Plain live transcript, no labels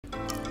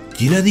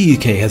Do you know the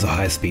UK has a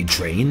high-speed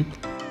train?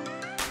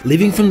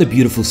 Leaving from the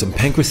beautiful St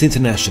Pancras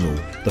International,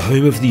 the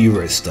home of the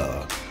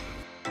Eurostar.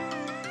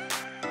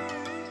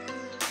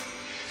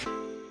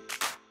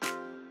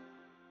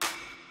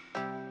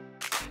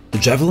 The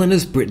Javelin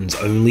is Britain's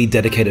only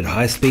dedicated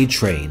high-speed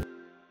train,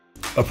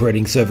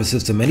 operating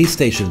services to many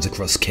stations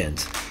across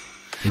Kent,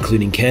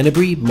 including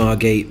Canterbury,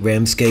 Margate,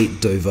 Ramsgate,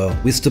 Dover,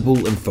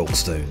 Whitstable and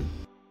Folkestone.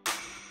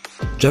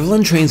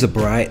 Javelin trains are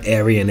bright,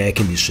 airy and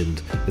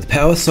air-conditioned, with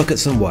power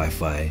sockets and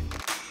Wi-Fi.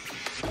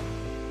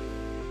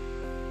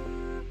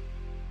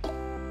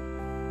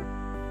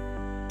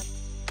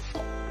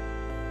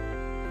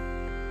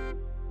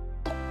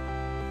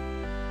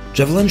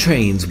 Javelin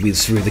trains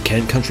whiz through the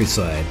Kent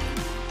countryside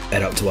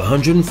at up to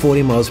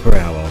 140 miles per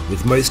hour,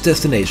 with most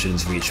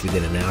destinations reached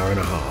within an hour and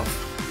a half.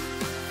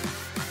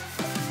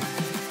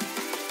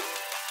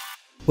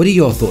 What are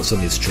your thoughts on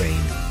this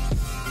train?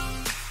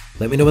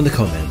 Let me know in the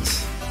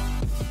comments.